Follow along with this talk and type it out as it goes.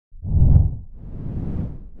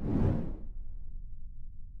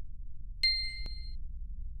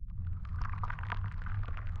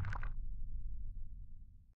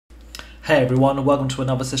Hey everyone, and welcome to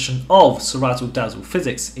another session of Radial Dazzle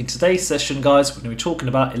Physics. In today's session, guys, we're going to be talking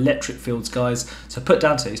about electric fields, guys. So put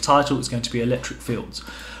down today's title, it's going to be electric fields.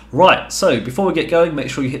 Right, so before we get going, make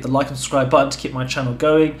sure you hit the like and subscribe button to keep my channel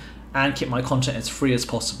going and keep my content as free as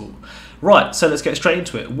possible. Right, so let's get straight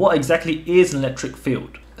into it. What exactly is an electric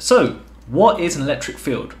field? So, what is an electric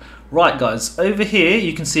field? Right guys, over here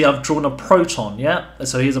you can see I've drawn a proton, yeah?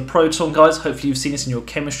 So here's a proton, guys. Hopefully you've seen this in your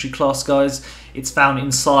chemistry class, guys. It's found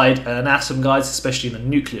inside an atom, guys, especially in the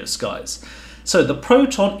nucleus, guys. So the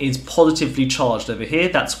proton is positively charged over here.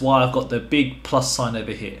 That's why I've got the big plus sign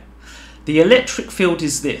over here. The electric field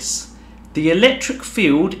is this. The electric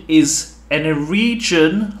field is in a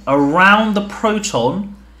region around the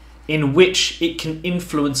proton in which it can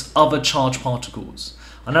influence other charged particles.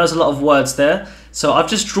 I know there's a lot of words there, so I've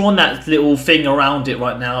just drawn that little thing around it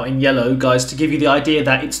right now in yellow, guys, to give you the idea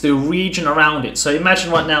that it's the region around it. So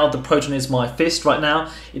imagine right now the proton is my fist right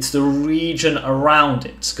now. It's the region around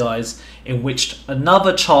it, guys, in which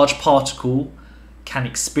another charged particle can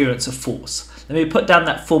experience a force. Let me put down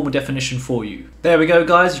that formal definition for you. There we go,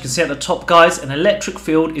 guys. You can see at the top, guys, an electric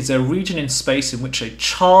field is a region in space in which a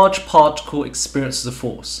charged particle experiences a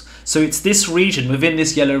force. So it's this region within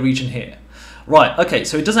this yellow region here. Right, okay,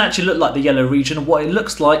 so it doesn't actually look like the yellow region. What it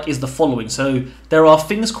looks like is the following. So there are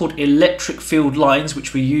things called electric field lines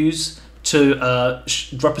which we use to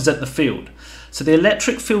represent the field. So the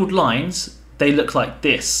electric field lines, they look like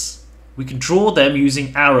this. We can draw them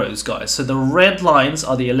using arrows, guys. So the red lines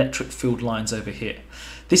are the electric field lines over here.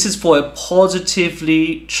 This is for a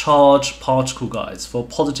positively charged particle, guys, for a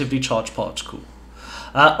positively charged particle.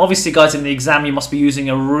 Obviously, guys, in the exam you must be using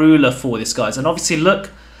a ruler for this, guys. And obviously,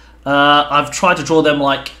 look, I've tried to draw them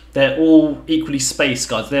like they're all equally spaced,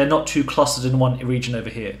 guys. They're not too clustered in one region over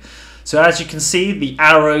here. So as you can see, the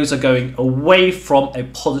arrows are going away from a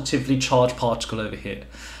positively charged particle over here.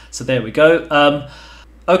 So there we go.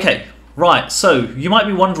 Okay, right. So you might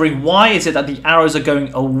be wondering, why is it that the arrows are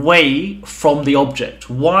going away from the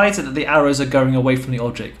object? Why is it that the arrows are going away from the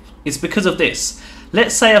object? It's because of this.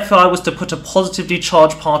 Let's say if I was to put a positively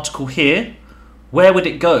charged particle here, where would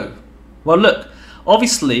it go? Well, look.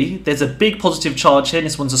 Obviously, there's a big positive charge here, and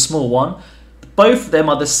this one's a small one. Both of them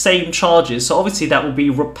are the same charges, so obviously that will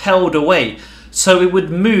be repelled away. So it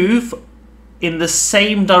would move in the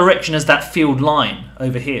same direction as that field line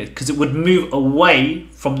over here, because it would move away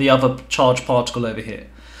from the other charged particle over here.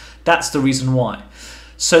 That's the reason why.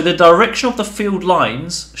 So the direction of the field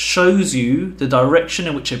lines shows you the direction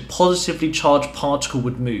in which a positively charged particle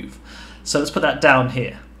would move. So let's put that down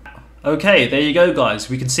here. Okay, there you go, guys.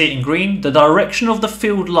 We can see it in green. The direction of the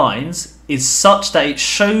field lines is such that it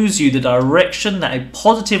shows you the direction that a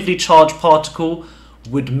positively charged particle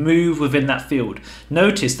would move within that field.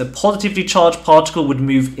 Notice the positively charged particle would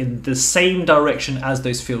move in the same direction as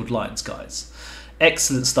those field lines, guys.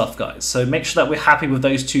 Excellent stuff, guys. So make sure that we're happy with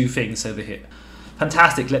those two things over here.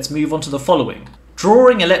 Fantastic. Let's move on to the following.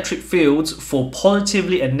 Drawing electric fields for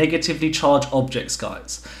positively and negatively charged objects,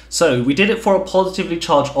 guys. So we did it for a positively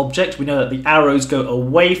charged object. We know that the arrows go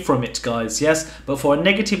away from it, guys, yes? But for a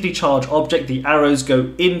negatively charged object, the arrows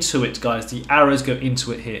go into it, guys. The arrows go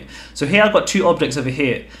into it here. So here I've got two objects over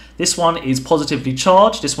here. This one is positively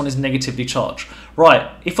charged. This one is negatively charged.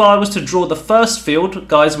 Right, if I was to draw the first field,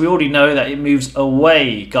 guys, we already know that it moves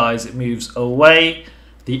away, guys. It moves away.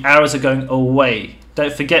 The arrows are going away.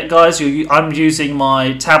 Don't forget, guys, I'm using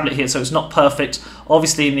my tablet here, so it's not perfect.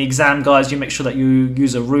 Obviously, in the exam, guys, you make sure that you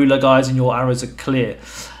use a ruler, guys, and your arrows are clear.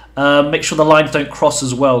 Make sure the lines don't cross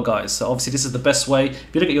as well, guys. So obviously, this is the best way. If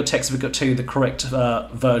you look at your text, we've got to tell you the correct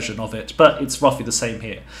version of it, but it's roughly the same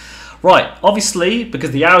here. Right, obviously,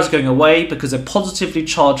 because the arrows are going away, because a positively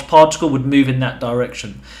charged particle would move in that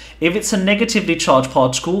direction. If it's a negatively charged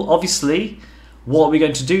particle, obviously, what are we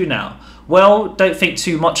going to do now? Well, don't think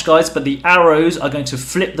too much, guys, but the arrows are going to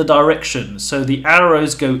flip the direction. So the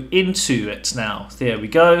arrows go into it now. There we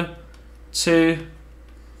go. 2,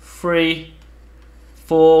 3,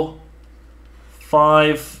 4,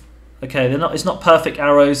 5. Okay, it's not perfect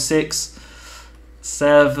arrows. 6,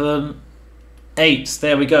 7, 8.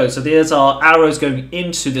 There we go. So there's our arrows going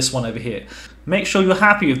into this one over here. Make sure you're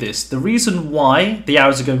happy with this. The reason why the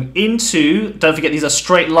arrows are going into, don't forget these are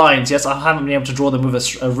straight lines. Yes, I haven't been able to draw them with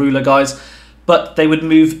a ruler, guys, but they would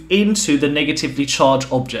move into the negatively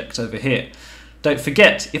charged object over here. Don't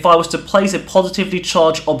forget, if I was to place a positively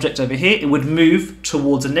charged object over here, it would move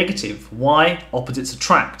towards a negative. Why? Opposites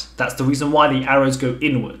attract. That's the reason why the arrows go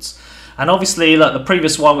inwards. And obviously, like the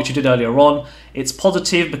previous one which you did earlier on, it's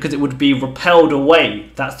positive because it would be repelled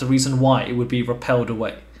away. That's the reason why it would be repelled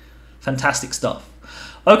away. Fantastic stuff.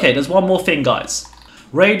 Okay, there's one more thing, guys.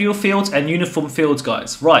 Radial fields and uniform fields,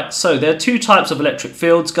 guys. Right, so there are two types of electric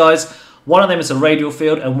fields, guys. One of them is a radial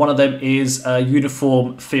field and one of them is a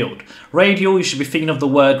uniform field. Radial, you should be thinking of the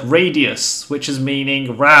word radius, which is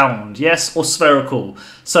meaning round, yes, or spherical.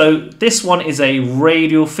 So this one is a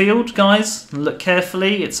radial field, guys. Look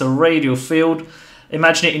carefully, it's a radial field.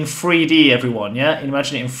 Imagine it in 3D, everyone, yeah?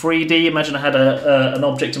 Imagine it in 3D. Imagine I had an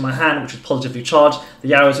object in my hand which is positively charged.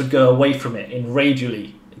 The arrows would go away from it, in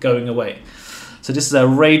radially going away. So this is a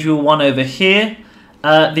radial one over here.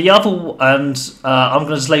 The other, and I'm going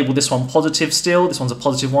to just label this one positive still. This one's a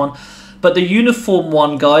positive one. But the uniform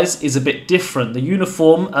one, guys, is a bit different. The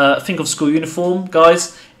uniform, think of school uniform,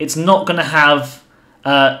 guys. It's not going to have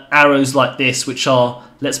arrows like this, which are,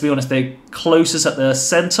 let's be honest, they're closest at the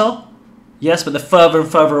center. Yes, but they're further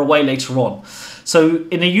and further away later on. So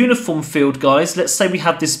in a uniform field, guys, let's say we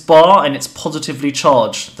have this bar and it's positively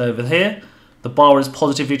charged over here. The bar is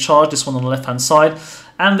positively charged, this one on the left-hand side.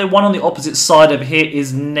 And the one on the opposite side over here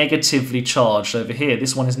is negatively charged over here.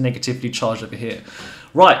 This one is negatively charged over here.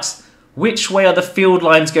 Right, which way are the field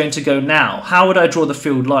lines going to go now? How would I draw the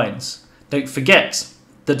field lines? Don't forget,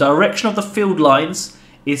 the direction of the field lines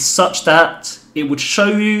is such that it would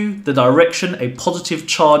show you the direction a positive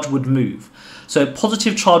charge would move. So a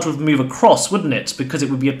positive charge would move across, wouldn't it? Because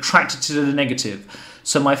it would be attracted to the negative.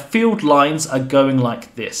 So my field lines are going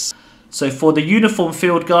like this. So for the uniform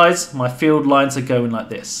field, guys, my field lines are going like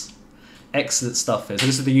this. Excellent stuff here. So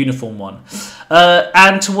this is the uniform one.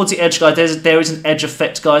 And towards the edge, guys, there is an edge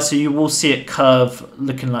effect, guys. So you will see it curve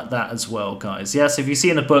looking like that as well, guys. Yeah, so if you see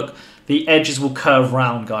in the book, the edges will curve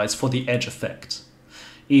round, guys, for the edge effect.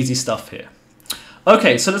 Easy stuff here.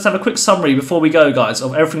 Okay, so let's have a quick summary before we go, guys,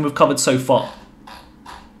 of everything we've covered so far.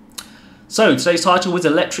 So today's title was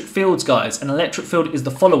electric fields, guys. An electric field is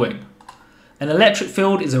the following. An electric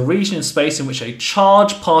field is a region in space in which a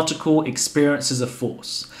charged particle experiences a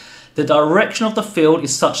force. The direction of the field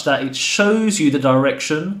is such that it shows you the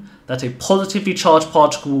direction that a positively charged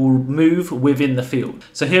particle will move within the field.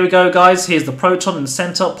 So here we go, guys. Here's the proton in the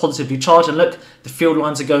center, positively charged. And look, the field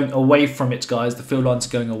lines are going away from it, guys. The field lines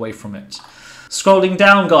are going away from it. Scrolling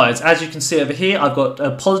down, guys, as you can see over here, I've got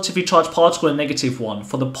a positively charged particle and a negative one.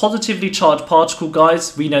 For the positively charged particle,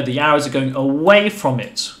 guys, we know the arrows are going away from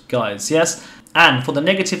it, guys, yes? And for the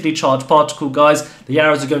negatively charged particle, guys, the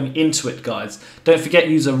arrows are going into it, guys. Don't forget,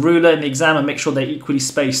 use a ruler in the exam and make sure they're equally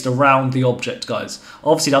spaced around the object, guys.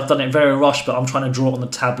 Obviously, I've done it very rushed, but I'm trying to draw it on the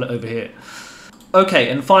tablet over here. Okay,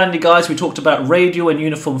 and finally, guys, we talked about radial and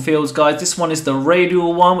uniform fields, guys. This one is the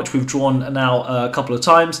radial one, which we've drawn now a couple of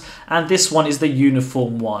times. And this one is the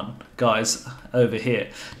uniform one, guys, over here.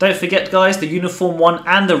 Don't forget, guys, the uniform one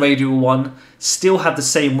and the radial one still have the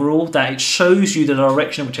same rule, that it shows you the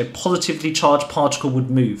direction in which a positively charged particle would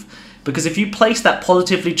move. Because if you place that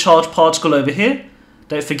positively charged particle over here,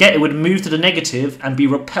 don't forget it would move to the negative and be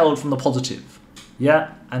repelled from the positive.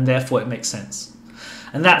 Yeah, and therefore it makes sense.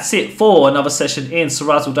 And that's it for another session in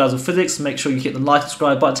Razzle Dazzle Physics. Make sure you hit the like and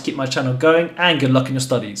subscribe button to keep my channel going, and good luck in your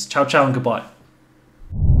studies. Ciao, ciao, and goodbye.